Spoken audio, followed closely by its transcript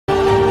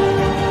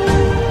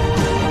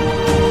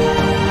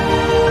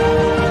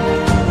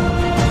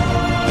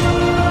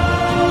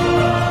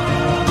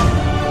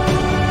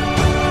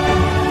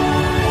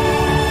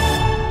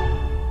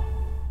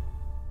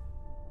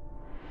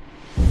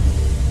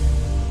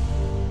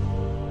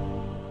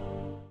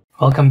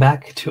Welcome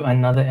back to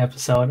another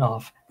episode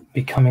of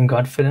Becoming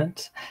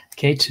Godfident.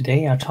 Okay,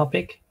 today our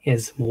topic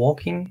is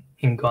walking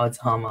in God's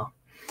armor.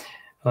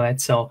 All right,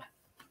 so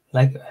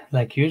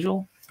like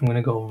usual, I'm going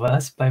to go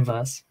verse by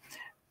verse,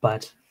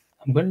 but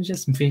I'm going to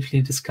just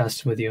briefly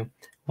discuss with you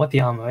what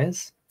the armor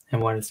is and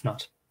what it's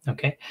not.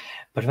 Okay,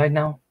 but right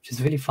now,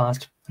 just really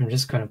fast, I'm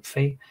just going to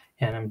pray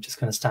and I'm just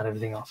going to start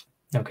everything off.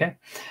 Okay,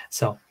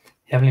 so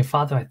Heavenly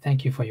Father, I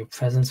thank you for your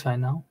presence right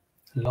now.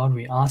 Lord,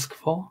 we ask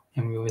for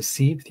and we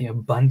receive the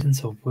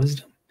abundance of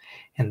wisdom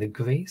and the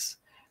grace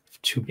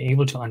to be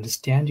able to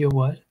understand your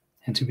word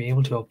and to be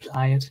able to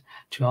apply it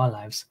to our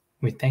lives.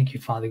 We thank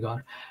you, Father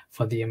God,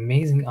 for the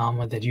amazing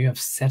armor that you have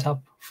set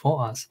up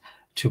for us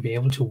to be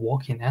able to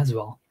walk in as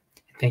well.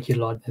 Thank you,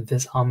 Lord, that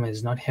this armor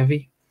is not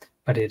heavy,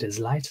 but it is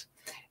light,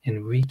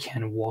 and we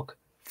can walk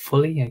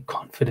fully and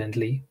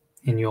confidently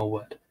in your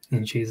word.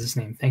 In Jesus'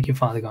 name. Thank you,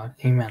 Father God.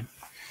 Amen.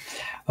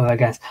 All right,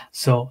 guys.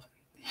 So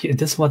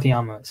this is what the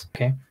armor is,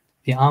 okay?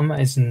 The armor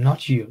is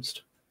not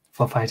used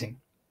for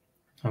fighting,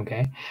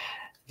 okay?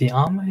 The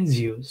armor is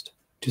used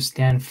to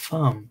stand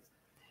firm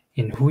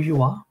in who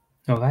you are,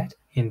 all right?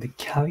 In the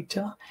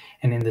character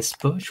and in the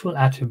spiritual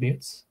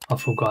attributes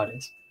of who God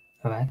is,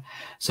 all right?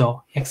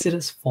 So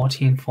Exodus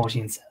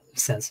 14:14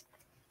 says,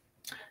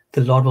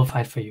 the Lord will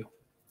fight for you.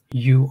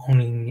 You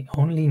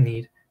only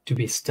need to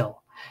be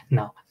still.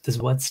 Now, this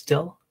word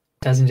still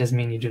doesn't just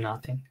mean you do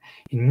nothing.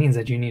 It means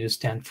that you need to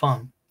stand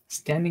firm.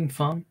 Standing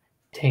firm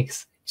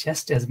takes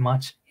just as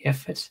much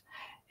effort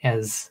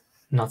as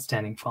not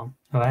standing firm,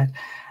 all right?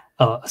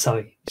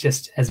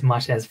 Just as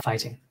much as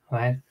fighting, all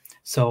right?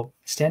 So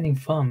standing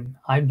firm,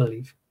 I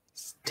believe,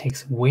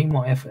 takes way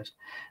more effort,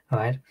 all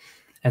right?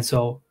 And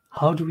so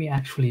how do we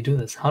actually do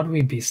this? How do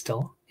we be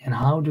still? And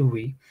how do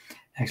we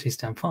actually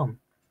stand firm?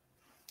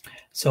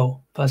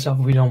 So first off,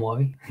 we don't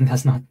worry.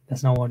 That's not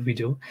what we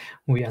do.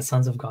 We are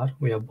sons of God.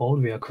 We are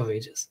bold. We are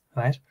courageous,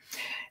 right?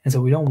 And so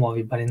we don't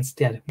worry, but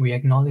instead we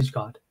acknowledge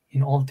God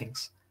in all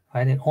things,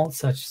 right? In all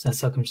such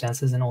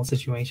circumstances, in all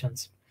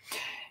situations.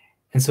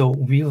 And so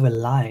we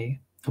rely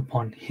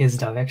upon His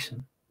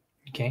direction,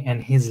 okay,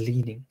 and His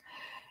leading.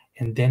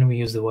 And then we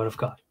use the Word of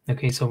God.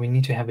 Okay, so we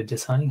need to have a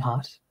discerning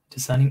heart,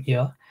 discerning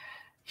ear,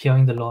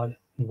 hearing the Lord,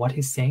 what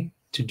He's saying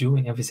to do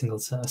in every single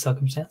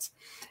circumstance.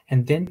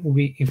 And then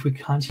if we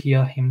can't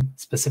hear Him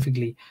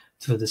specifically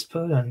through the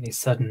Spirit on a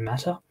certain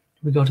matter,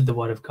 we go to the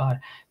Word of God,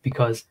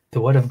 because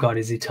the Word of God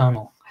is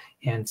eternal.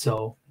 And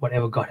so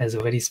whatever God has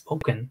already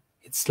spoken,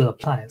 it still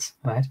applies,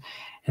 right?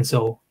 And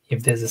so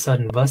if there's a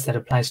certain verse that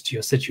applies to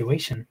your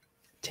situation,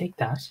 take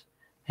that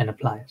and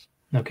apply it,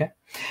 okay?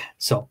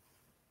 So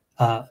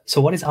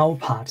what is our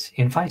part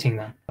in fighting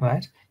then,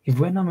 right? If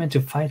we're not meant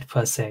to fight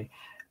per se,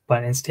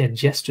 but instead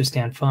just to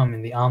stand firm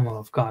in the armor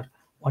of God,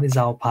 what is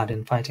our part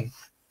in fighting?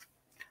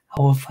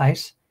 Our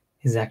fight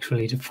is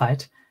actually to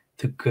fight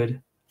the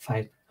good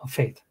fight of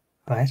faith,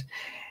 right?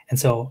 And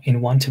so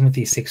in 1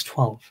 Timothy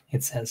 6:12,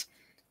 it says,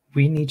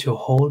 we need to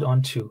hold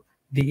on to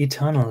the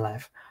eternal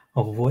life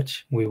of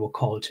which we were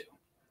called to.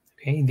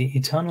 Okay, the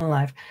eternal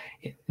life.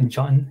 In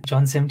John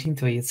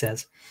 17:3, it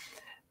says,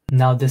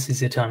 now this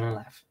is eternal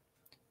life,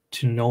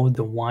 to know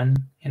the one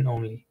and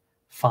only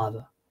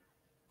Father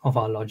of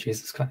our Lord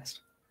Jesus Christ.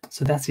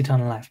 So that's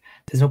eternal life.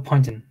 There's no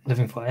point in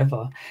living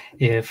forever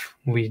if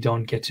we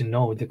don't get to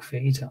know the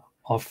Creator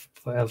of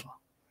forever.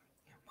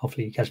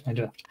 Hopefully you catch my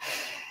drift.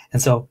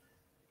 And so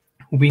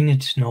we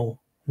need to know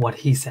what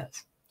He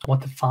says,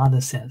 what the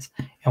Father says,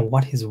 and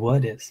what His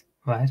word is,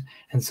 right?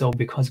 And so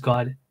because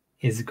God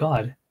is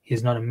God,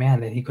 He's not a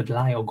man that He could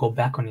lie or go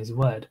back on His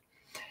word.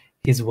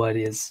 His word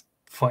is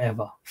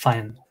forever,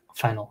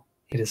 final.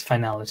 It is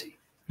finality,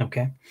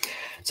 okay?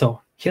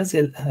 So here's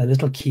a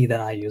little key that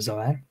I use, all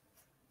right?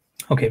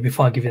 Okay,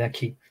 before I give you that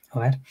key,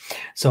 all right?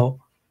 So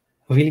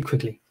really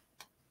quickly,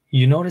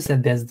 you notice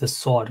that there's the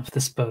sword of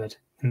the Spirit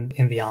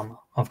in the armor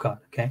of God,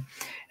 okay?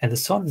 And the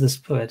sword of the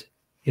Spirit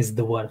is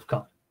the word of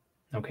God,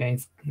 okay?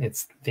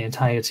 It's the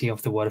entirety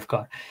of the word of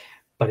God,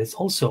 but it's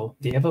also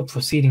the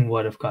ever-proceeding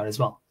word of God as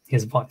well,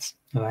 His voice,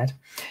 all right?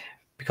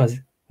 Because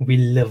we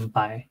live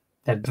by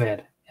that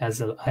bread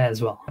as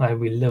well, right?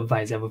 We live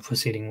by His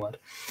ever-proceeding word.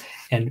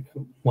 And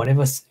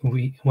whatever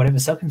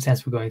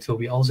circumstance we're going through,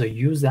 we also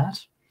use that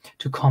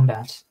to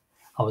combat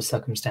our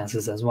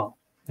circumstances as well,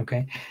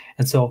 okay?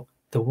 And so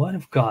the word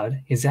of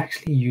God is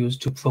actually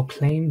used to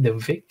proclaim the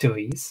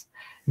victories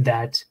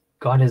that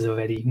God has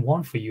already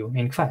won for you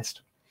in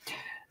Christ.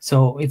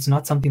 So it's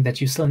not something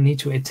that you still need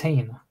to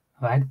attain,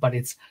 right? But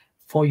it's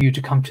for you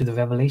to come to the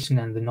revelation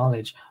and the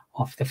knowledge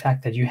of the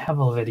fact that you have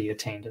already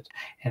attained it.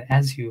 And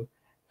as you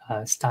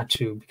start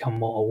to become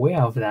more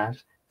aware of that,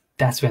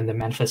 that's when the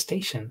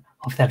manifestation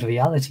of that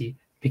reality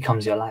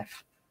becomes your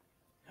life,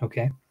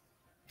 okay?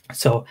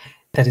 So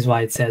that is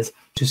why it says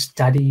to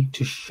study,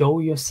 to show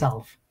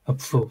yourself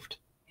approved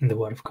in the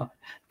Word of God,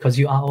 because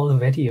you are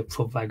already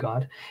approved by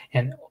God,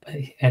 and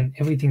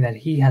everything that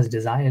He has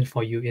desired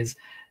for you is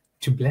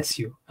to bless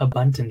you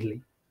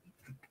abundantly.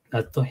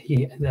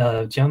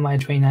 Jeremiah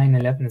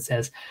 29:11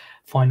 says,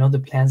 for I know the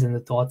plans and the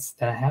thoughts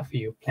that I have for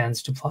you,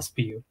 plans to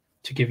prosper you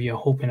to give you a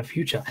hope and a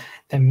future.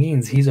 That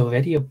means he's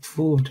already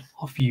approved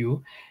of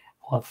you,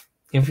 of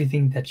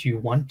everything that you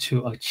want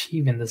to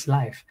achieve in this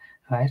life,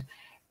 right?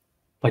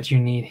 But you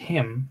need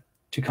him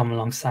to come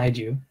alongside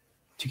you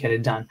to get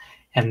it done.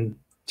 And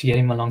to get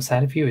him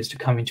alongside of you is to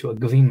come into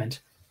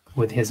agreement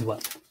with his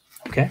will.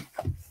 Okay?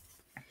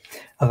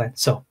 All right,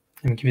 so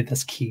let me give you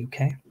this key,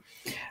 okay?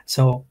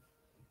 So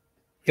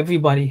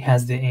everybody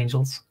has their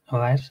angels, all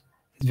right?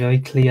 It's very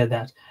clear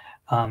that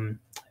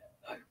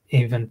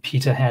even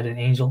Peter had an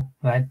angel,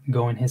 right,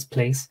 go in his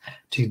place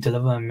to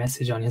deliver a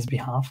message on his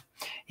behalf.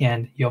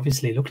 And he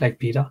obviously looked like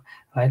Peter,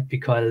 right,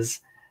 because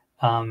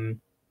the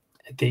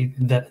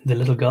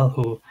little girl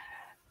who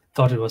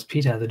thought it was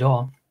Peter at the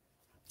door,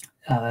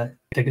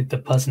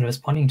 the person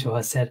responding to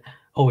her said,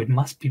 "Oh, it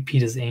must be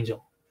Peter's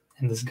angel."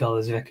 And this girl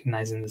is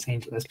recognizing this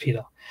angel as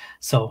Peter.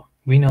 So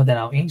we know that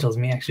our angels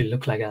may actually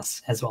look like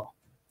us as well.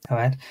 All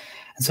right.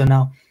 And so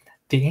now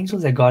the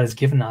angels that God has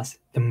given us,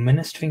 the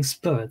ministering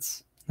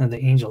spirits, and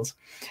the angels,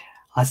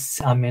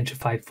 are meant to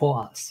fight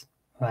for us.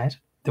 Right.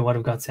 The Word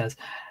of God says,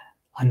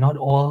 are not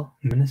all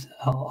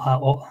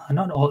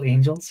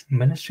angels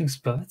ministering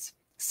spirits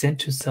sent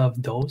to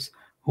serve those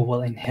who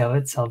will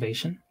inherit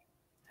salvation?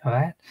 All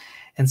right.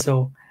 And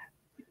so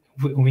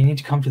we need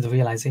to come to the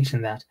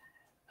realization that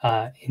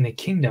in the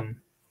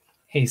kingdom,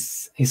 a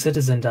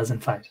citizen doesn't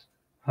fight,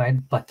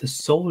 right? But the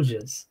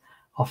soldiers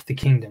of the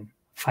kingdom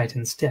fight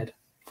instead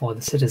for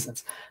the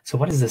citizens. So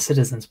what is the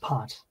citizen's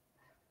part?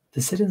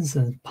 The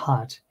citizen's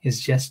part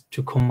is just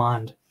to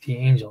command the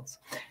angels.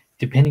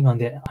 Depending on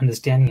their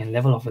understanding and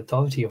level of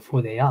authority of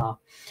who they are,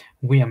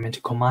 we are meant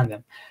to command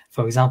them.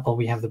 For example,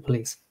 we have the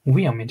police.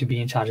 We are meant to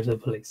be in charge of the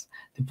police.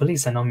 The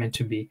police are not meant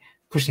to be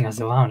pushing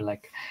us around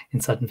like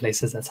in certain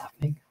places that's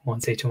happening. I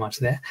won't say too much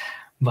there,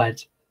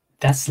 but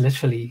that's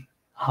literally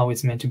how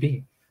it's meant to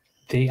be.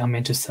 They are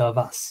meant to serve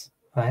us,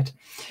 right?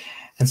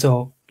 And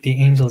so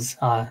the angels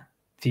are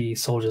the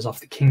soldiers of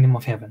the kingdom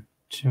of heaven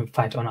to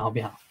fight on our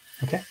behalf.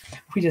 Okay,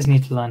 we just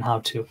need to learn how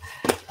to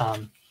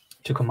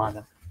command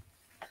them.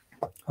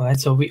 All right.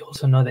 So we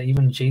also know that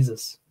even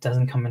Jesus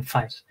doesn't come and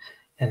fight,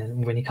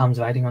 and when he comes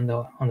riding on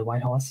the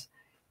white horse,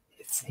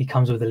 he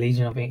comes with a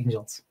legion of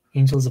angels,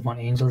 angels upon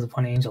angels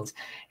upon angels,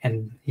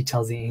 and he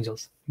tells the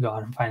angels, "Go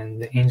out and fight," and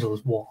the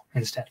angels war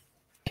instead.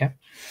 Okay,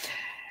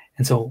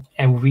 and so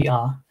we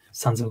are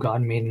sons of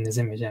God, made in His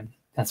image, and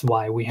that's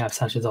why we have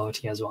such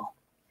authority as well.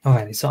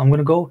 Alrighty, so I'm going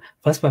to go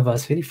verse by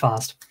verse really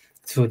fast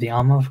through the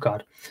armor of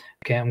God.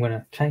 Okay, I'm going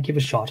to try and keep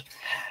it short,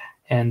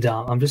 and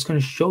I'm just going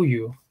to show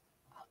you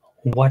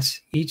what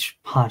each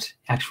part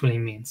actually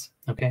means.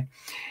 Okay,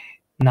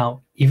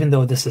 now even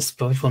though this is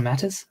spiritual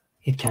matters,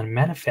 it can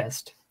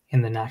manifest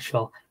in the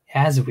natural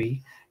as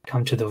we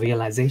come to the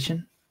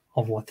realization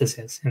of what this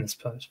is in the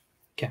spirit.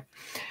 Okay,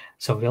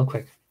 so real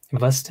quick,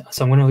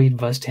 so I'm going to read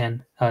verse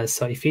 10.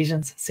 So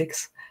Ephesians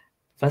 6,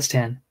 verse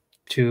 10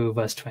 to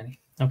verse 20.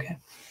 Okay,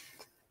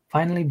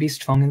 finally, be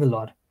strong in the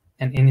Lord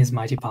and in His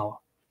mighty power.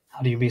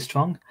 How do you be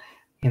strong?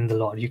 In the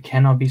Lord. You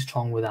cannot be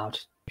strong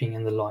without being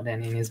in the Lord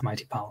and in His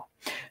mighty power.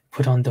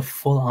 Put on the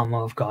full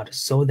armor of God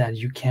so that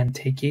you can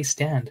take a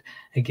stand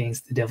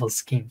against the devil's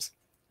schemes.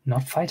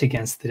 Not fight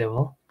against the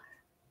devil.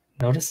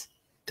 Notice,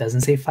 it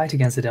doesn't say fight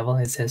against the devil.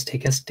 It says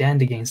take a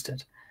stand against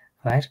it.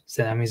 Right?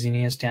 So that means you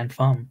need to stand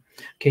firm.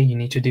 Okay, you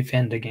need to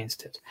defend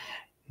against it.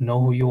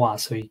 Know who you are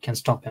so you can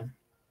stop him.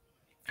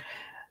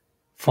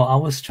 For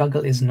our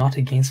struggle is not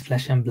against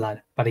flesh and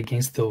blood, but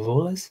against the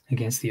rulers,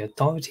 against the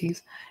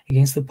authorities,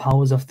 against the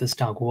powers of this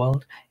dark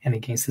world, and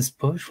against the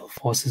spiritual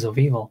forces of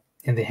evil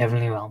in the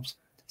heavenly realms.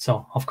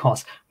 So, of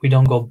course, we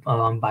don't go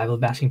around Bible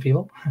bashing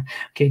people,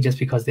 okay, just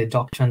because their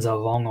doctrines are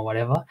wrong or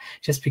whatever.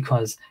 Just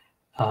because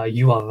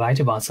you are right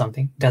about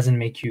something doesn't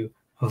make you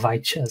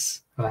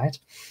righteous, right?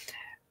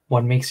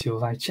 What makes you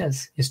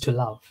righteous is to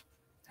love,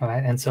 all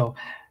right? And so,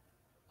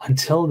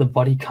 until the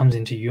body comes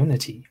into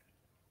unity,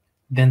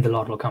 then the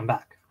Lord will come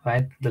back,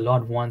 right? The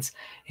Lord wants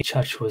a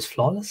church who is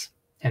flawless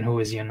and who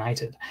is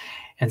united.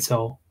 And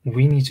so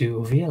we need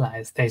to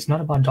realize that it's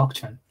not about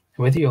doctrine.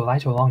 Whether you're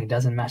right or wrong, it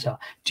doesn't matter.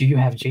 Do you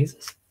have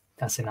Jesus?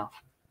 That's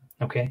enough,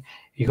 okay?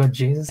 You got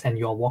Jesus and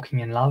you're walking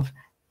in love.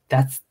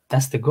 That's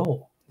the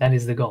goal. That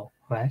is the goal,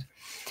 right?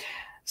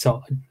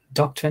 So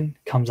doctrine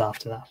comes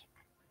after that,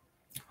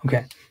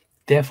 okay?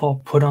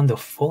 Therefore, put on the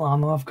full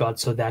armor of God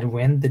so that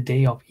when the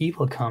day of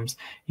evil comes,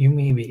 you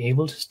may be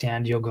able to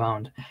stand your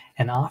ground.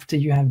 And after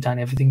you have done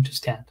everything to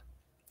stand,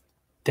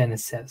 then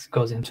it says,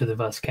 goes into the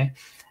verse, okay?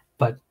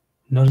 But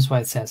notice why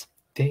it says,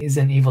 there is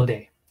an evil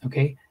day,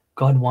 okay?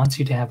 God wants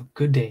you to have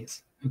good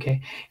days, okay?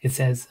 It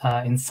says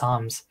in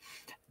Psalms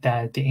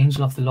that the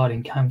angel of the Lord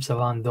encamps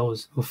around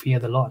those who fear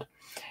the Lord.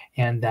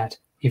 And that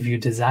if you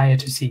desire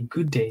to see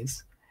good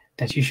days,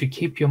 that you should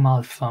keep your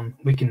mouth from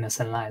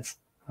wickedness and lies,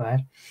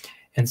 right?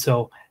 And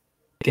so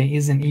there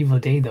is an evil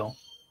day though,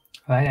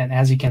 right? And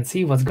as you can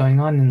see what's going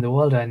on in the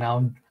world right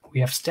now,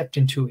 we have stepped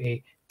into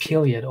a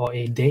period or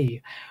a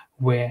day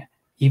where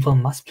evil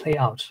must play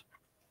out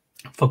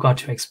for God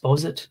to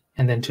expose it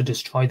and then to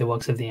destroy the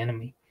works of the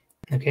enemy,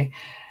 okay?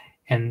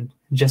 And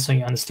just so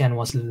you understand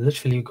what's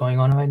literally going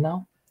on right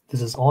now,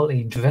 This is all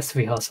a dress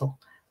rehearsal,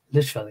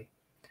 literally,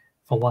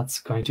 for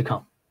what's going to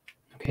come.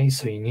 Okay,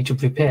 so you need to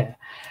prepare,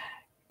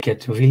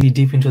 get really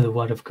deep into the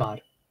Word of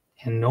God,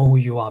 and know who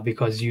you are,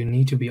 because you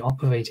need to be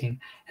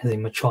operating as a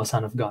mature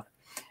son of God.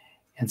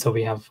 And so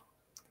we have,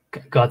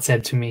 God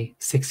said to me,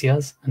 6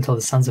 years until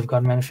the sons of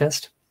God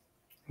manifest.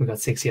 We've got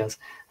 6 years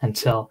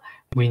until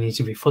we need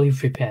to be fully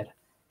prepared.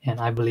 And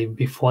I believe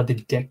before the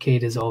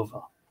decade is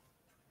over,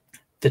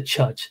 the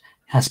church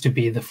has to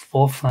be the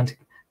forefront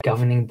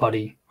governing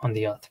body on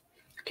the earth,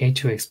 okay,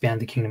 to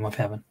expand the kingdom of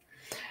heaven.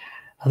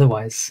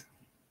 Otherwise,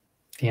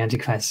 the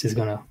Antichrist is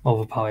going to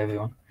overpower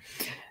everyone.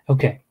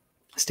 Okay,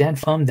 stand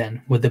firm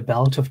then with the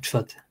belt of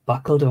truth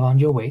buckled around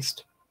your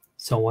waist.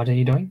 So what are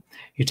you doing?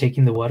 You're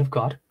taking the word of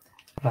God,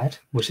 right,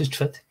 which is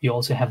truth. You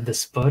also have the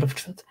spirit of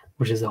truth,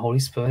 which is the Holy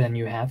Spirit, and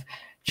you have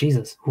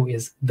Jesus, who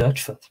is the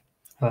truth,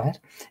 right?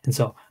 And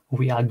so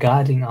we are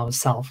guarding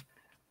ourselves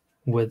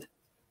with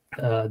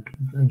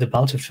the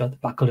belt of truth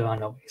buckled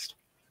around our waist,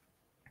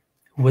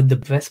 with the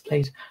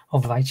breastplate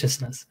of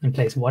righteousness in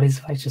place. What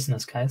is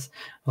righteousness, guys?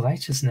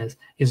 Righteousness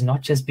is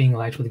not just being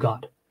right with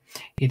God.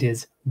 It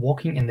is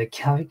walking in the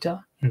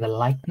character, in the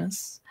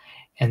likeness,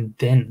 and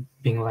then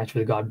being right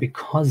with God,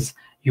 because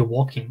you're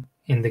walking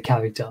in the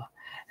character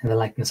and the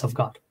likeness of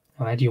God.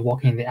 All right, you're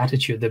walking in the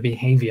attitude, the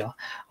behavior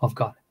of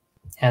God,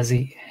 as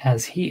He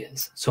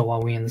is. So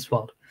are we in this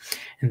world.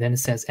 And then it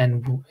says,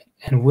 and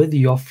with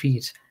your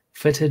feet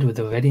fitted with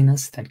the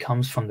readiness that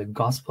comes from the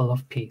gospel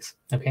of peace.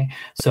 Okay,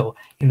 so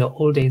in the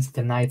old days,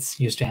 the knights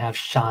used to have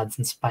shards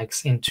and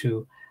spikes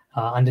into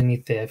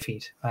underneath their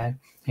feet, right?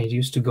 And it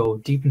used to go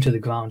deep into the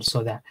ground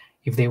so that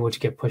if they were to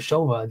get pushed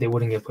over, they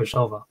wouldn't get pushed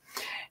over.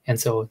 And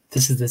so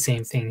this is the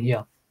same thing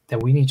here,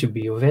 that we need to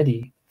be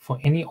ready for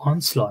any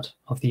onslaught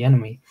of the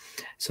enemy,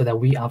 so that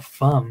we are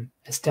firm,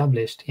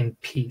 established in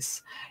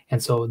peace.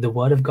 And so the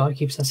word of God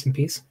keeps us in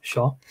peace,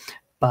 sure,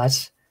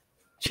 but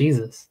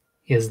Jesus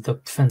is the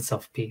Prince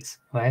of Peace,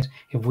 right?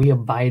 If we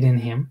abide in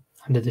Him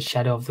under the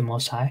shadow of the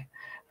Most High,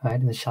 right,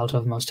 in the shelter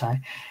of the Most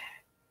High,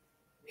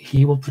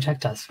 He will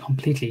protect us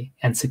completely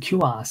and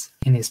secure us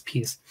in His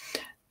peace.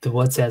 The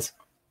word says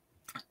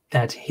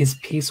that His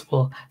peace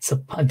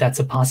that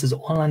surpasses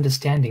all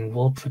understanding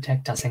will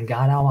protect us and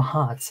guard our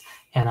hearts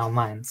and our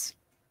minds,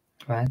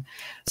 right?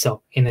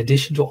 So in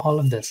addition to all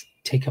of this,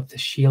 take up the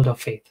shield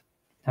of faith,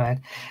 all right?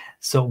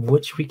 So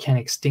which we can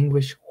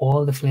extinguish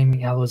all the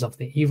flaming arrows of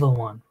the evil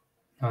one,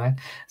 all right?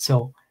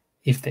 So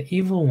if the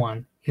evil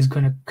one is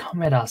going to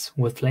come at us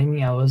with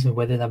flaming arrows,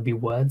 whether that be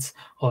words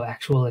or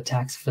actual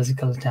attacks,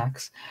 physical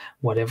attacks,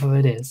 whatever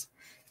it is,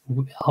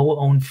 our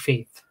own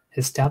faith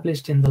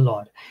established in the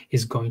Lord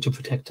is going to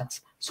protect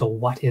us. So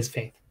what is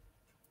faith?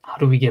 How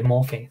do we get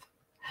more faith?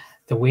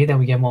 The way that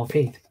we get more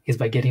faith is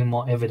by getting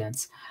more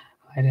evidence,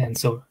 right? And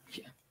so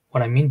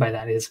what I mean by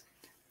that is,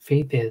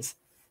 faith is,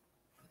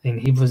 in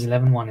Hebrews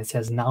 11:1, it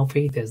says, now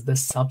faith is the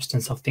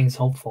substance of things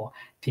hoped for,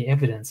 the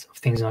evidence of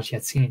things not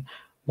yet seen.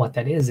 What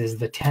that is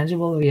the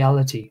tangible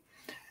reality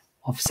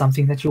of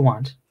something that you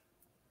want,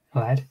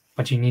 right?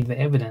 But you need the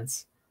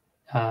evidence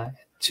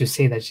to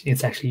say that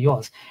it's actually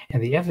yours.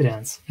 And the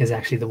evidence is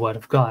actually the word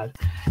of God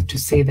to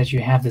say that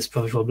you have the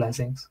spiritual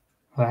blessings,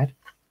 right?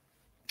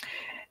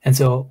 And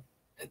so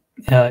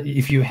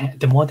if you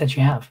the more that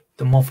you have,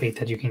 the more faith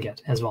that you can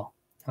get as well,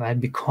 right?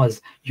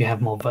 Because you have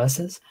more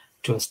verses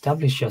to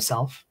establish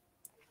yourself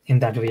in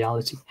that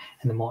reality.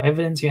 And the more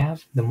evidence you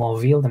have, the more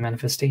real the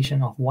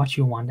manifestation of what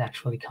you want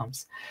actually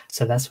comes.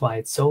 So that's why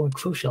it's so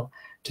crucial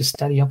to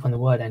study up on the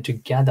word and to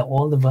gather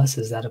all the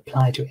verses that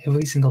apply to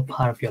every single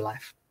part of your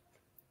life.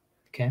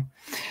 Okay,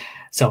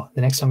 so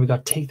the next one we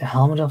got, take the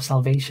helmet of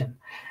salvation.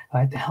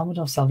 Right, the helmet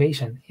of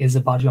salvation is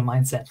about your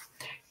mindset.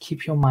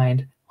 Keep your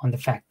mind on the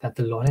fact that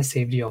the Lord has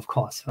saved you, of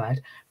course, right?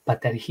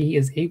 But that He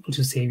is able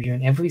to save you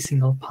in every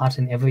single part,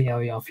 in every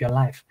area of your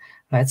life,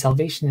 right?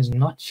 Salvation is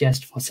not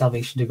just for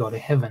salvation to go to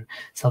heaven.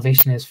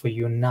 Salvation is for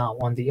you now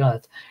on the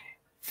earth,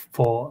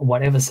 for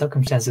whatever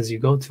circumstances you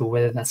go through,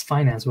 whether that's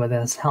finance, whether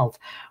that's health,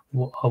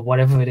 or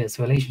whatever it is,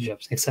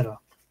 relationships, etc.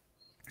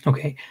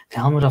 Okay, the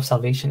helmet of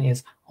salvation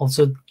is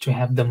also to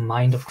have the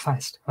mind of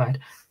Christ, right?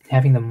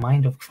 Having the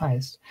mind of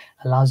Christ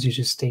allows you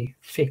to stay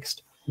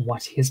fixed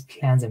what His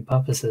plans and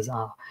purposes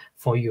are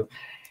for you.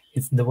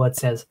 The word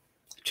says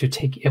to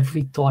take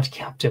every thought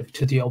captive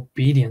to the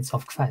obedience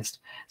of Christ.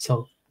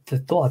 So the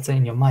thoughts are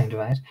in your mind,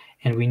 right?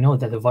 And we know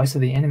that the voice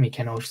of the enemy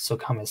can also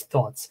come as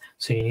thoughts.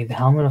 So you need the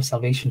helmet of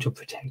salvation to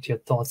protect your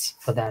thoughts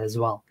for that as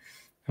well.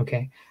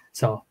 Okay,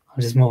 so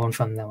I'll just move on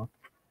from that one.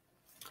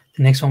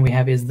 The next one we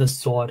have is the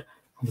sword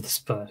of the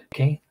Spirit,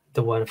 okay?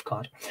 The word of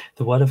God.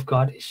 The word of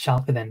God is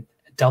sharper than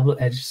a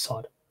double-edged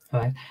sword,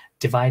 right?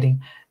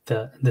 Dividing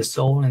the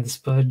soul and the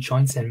spirit,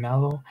 joints and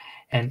marrow,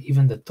 and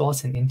even the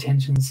thoughts and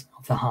intentions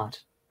of the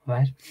heart,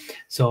 right?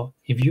 So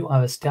if you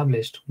are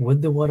established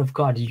with the word of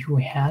God, you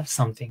have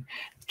something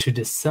to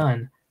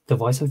discern the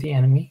voice of the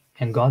enemy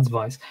and God's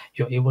voice.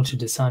 You're able to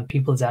discern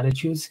people's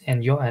attitudes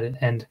and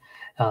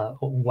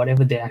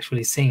whatever they're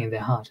actually saying in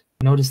their heart.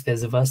 Notice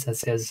there's a verse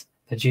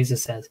that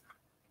Jesus says,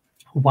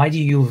 why do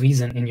you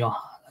reason in your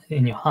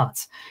in your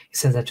hearts. He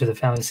says that to the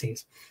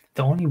Pharisees.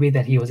 The only way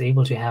that he was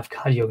able to have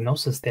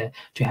cardiognosis there,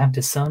 to have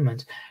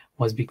discernment,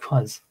 was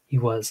because he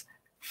was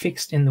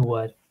fixed in the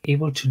word,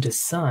 able to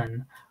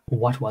discern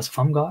what was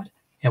from God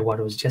and what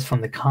was just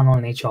from the carnal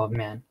nature of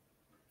man.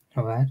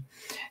 All right?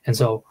 And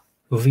so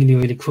really,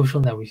 really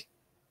crucial that we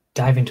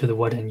dive into the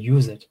word and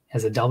use it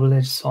as a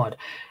double-edged sword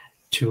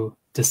to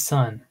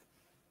discern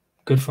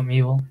good from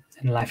evil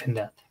and life and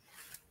death.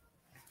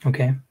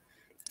 Okay?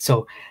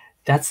 So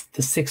that's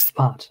the sixth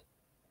part.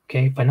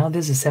 Okay? But now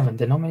there's the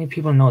seventh. And not many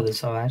people know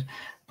this, all right?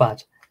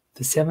 But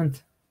the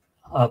seventh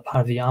part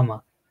of the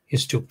armor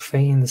is to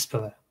pray in the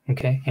Spirit.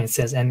 Okay? And it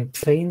says, and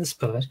pray in the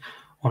Spirit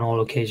on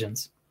all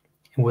occasions,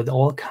 and with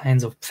all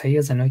kinds of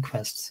prayers and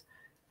requests.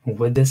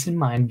 With this in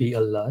mind, be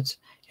alert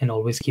and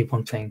always keep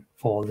on praying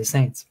for all the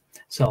saints.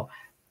 So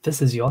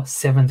this is your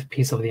seventh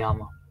piece of the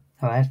armor,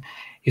 all right,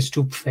 is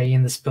to pray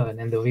in the Spirit.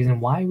 And the reason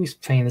why we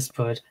pray in the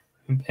Spirit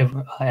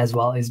as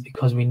well is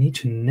because we need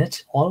to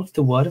knit all of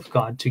the Word of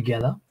God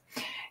together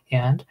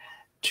and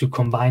to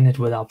combine it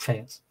with our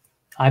prayers.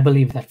 I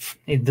believe that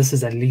this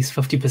is at least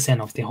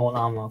 50% of the whole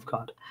armor of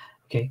God.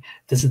 Okay,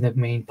 this is the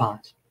main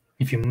part.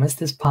 If you miss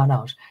this part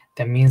out,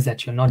 that means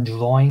that you're not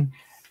drawing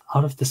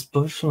out of the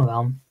spiritual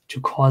realm to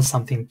cause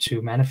something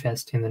to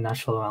manifest in the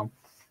natural realm.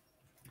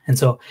 And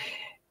so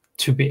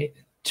to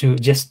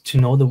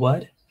know the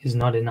word is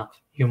not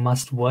enough. You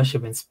must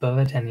worship in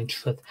spirit and in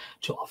truth,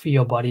 to offer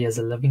your body as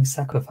a living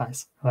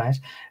sacrifice, right?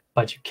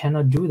 But you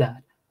cannot do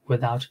that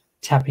without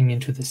tapping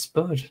into the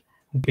Spirit,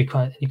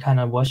 because you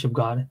cannot worship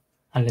God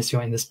unless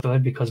you're in the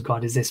Spirit, because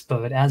God is a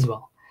spirit as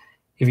well.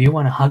 If you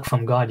want a hug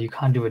from God, you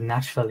can't do it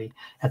naturally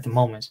at the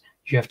moment.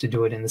 You have to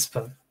do it in the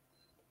Spirit,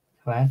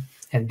 right?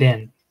 And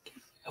then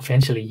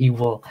eventually he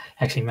will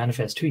actually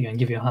manifest to you and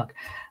give you a hug,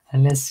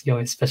 unless you're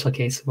a special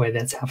case where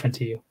that's happened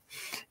to you.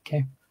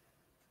 Okay.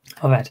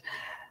 All right.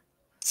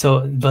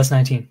 So verse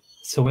 19.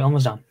 So we're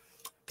almost done.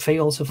 Pray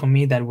also for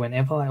me that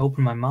whenever I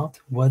open my mouth,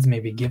 words may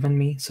be given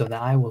me, so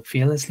that I will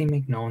fearlessly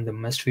make known the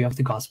mystery of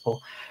the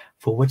gospel,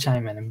 for which I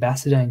am an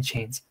ambassador in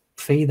chains.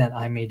 Pray that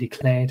I may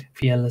declare it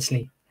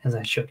fearlessly as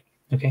I should.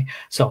 Okay.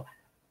 So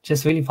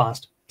just really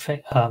fast.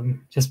 Pray,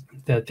 just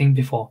the thing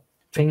before.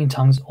 Praying in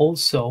tongues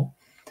also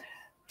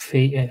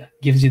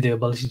gives you the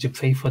ability to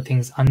pray for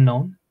things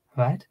unknown,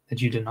 right?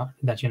 That you're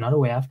not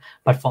aware of,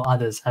 but for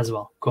others as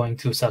well, going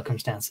through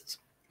circumstances.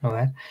 All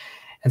right.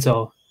 And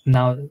so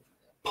now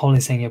Paul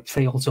is saying,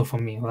 pray also for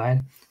me, right?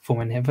 For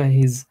whenever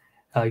he's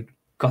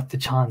got the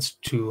chance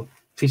to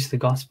preach the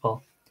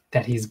gospel,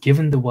 that he's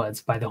given the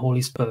words by the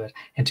Holy Spirit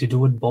and to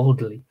do it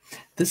boldly.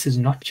 This is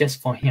not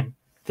just for him.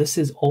 This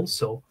is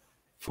also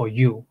for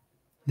you.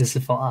 This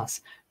is for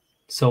us.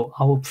 So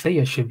our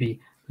prayer should be,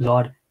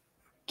 Lord,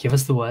 give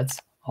us the words,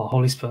 or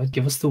Holy Spirit,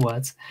 give us the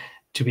words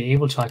to be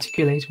able to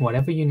articulate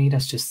whatever you need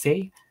us to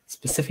say,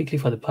 specifically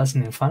for the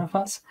person in front of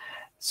us,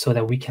 so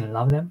that we can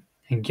love them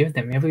and give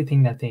them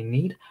everything that they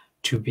need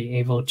to be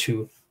able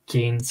to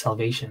gain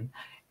salvation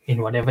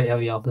in whatever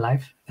area of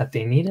life that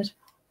they need it,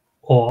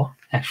 or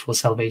actual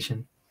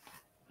salvation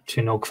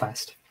to know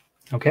Christ.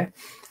 Okay?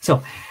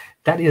 So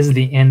that is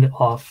the end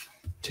of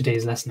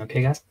today's lesson.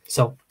 Okay, guys?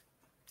 So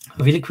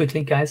really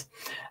quickly, guys,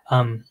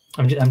 I'm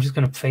just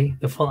going to pray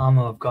the full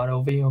armor of God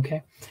over you,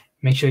 okay?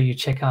 Make sure you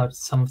check out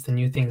some of the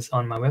new things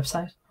on my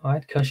website, all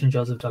right,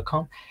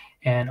 kirshenjoseph.com.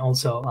 And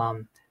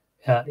also,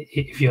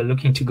 if you're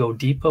looking to go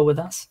deeper with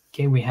us,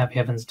 okay, we have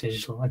Heaven's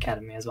Digital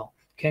Academy as well.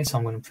 Okay, so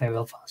I'm going to play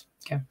real fast.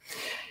 Okay,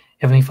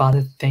 Heavenly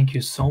Father, thank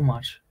you so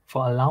much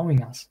for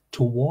allowing us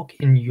to walk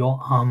in your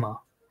armor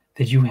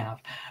that you have,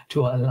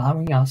 to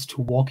allowing us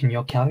to walk in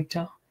your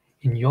character,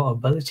 in your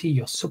ability,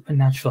 your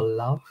supernatural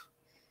love,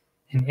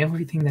 in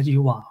everything that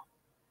you are.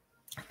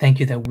 Thank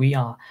you that we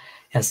are,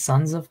 as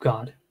sons of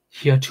God,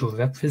 here to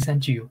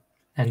represent you,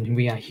 and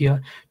we are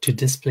here to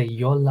display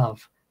your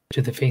love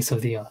to the face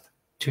of the earth,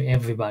 to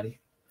everybody.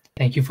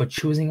 Thank you for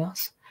choosing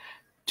us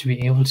to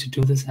be able to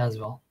do this as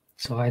well.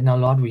 So right now,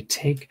 Lord, we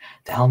take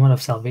the helmet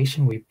of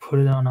salvation, we put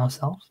it on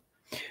ourselves.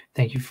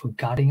 Thank you for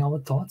guarding our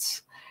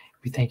thoughts.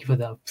 We thank you for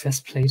the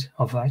breastplate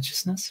of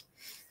righteousness.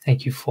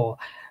 Thank you for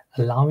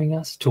allowing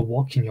us to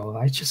walk in your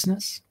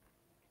righteousness.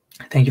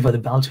 Thank you for the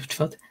belt of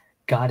truth,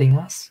 guarding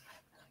us,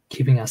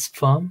 keeping us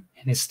firm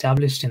and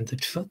established in the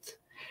truth,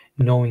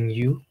 knowing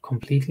you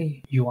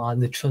completely. You are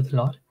the truth,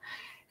 Lord.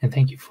 And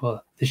thank you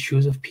for the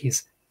shoes of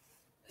peace,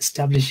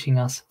 establishing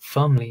us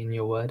firmly in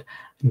your word,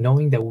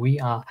 knowing that we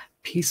are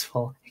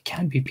peaceful. It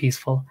can be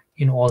peaceful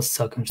in all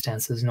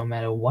circumstances, no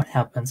matter what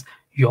happens.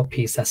 Your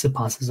peace that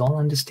surpasses all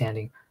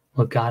understanding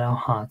will guard our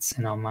hearts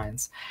and our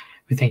minds.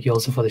 We thank you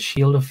also for the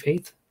shield of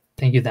faith.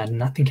 Thank you that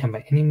nothing can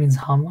by any means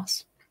harm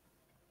us.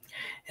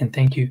 And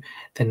thank you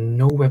that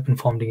no weapon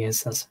formed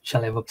against us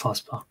shall ever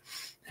prosper.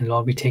 And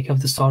Lord, we take up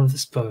the sword of the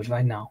Spirit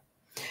right now.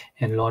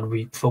 And Lord,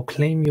 we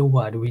proclaim your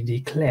word. We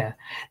declare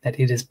that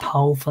it is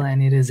powerful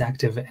and it is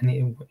active,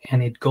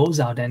 and it goes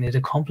out and it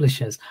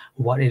accomplishes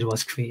what it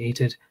was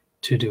created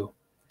to do,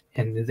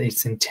 and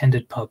its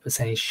intended purpose,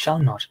 and it shall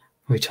not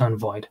return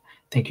void.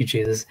 Thank you,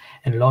 Jesus.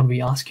 And Lord,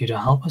 we ask you to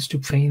help us to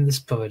pray in the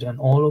Spirit on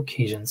all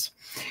occasions.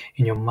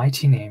 In your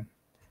mighty name,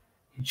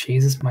 in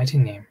Jesus' mighty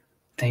name.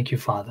 Thank you,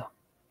 Father.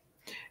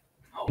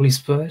 Holy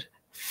Spirit,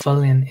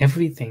 fill in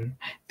everything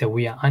that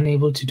we are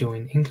unable to do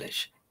in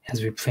English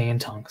as we pray in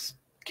tongues.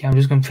 Okay, I'm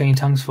just going to pray in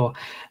tongues for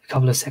a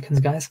couple of seconds,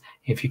 guys.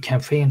 If you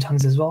can pray in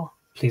tongues as well,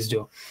 please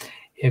do.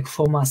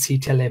 Ekfoma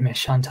siteleme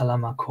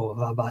shantalamako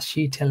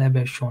vabashi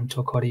telebe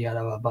shonto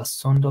koriara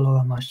vabasondolo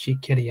vamashi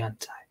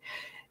kiriantai.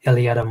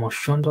 Eliara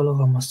moshondolo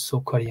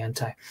vamaso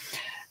koriantai.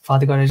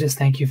 Father God, I just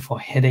thank you for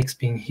headaches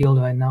being healed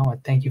right now. I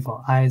thank you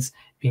for eyes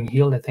being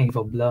healed. I thank you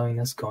for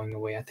blurriness going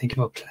away. I thank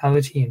you for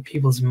clarity in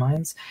people's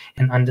minds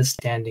and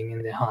understanding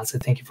in their hearts. I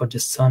thank you for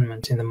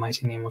discernment in the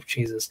mighty name of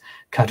Jesus.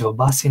 Lord,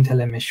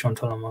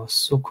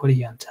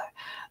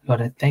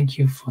 I thank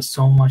you for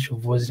so much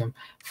of wisdom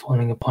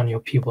falling upon your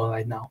people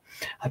right now.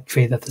 I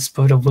pray that the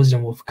spirit of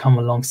wisdom will come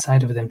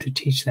alongside of them to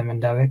teach them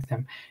and direct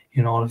them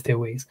in all of their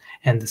ways,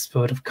 and the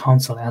spirit of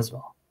counsel as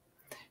well.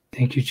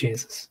 Thank you,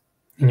 Jesus.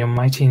 In your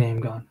mighty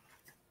name, God,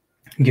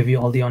 I give you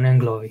all the honor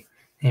and glory.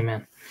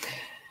 Amen.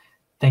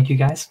 Thank you,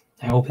 guys.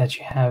 I hope that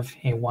you have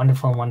a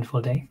wonderful,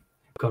 wonderful day.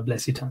 God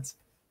bless you tons.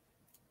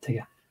 Take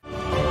care.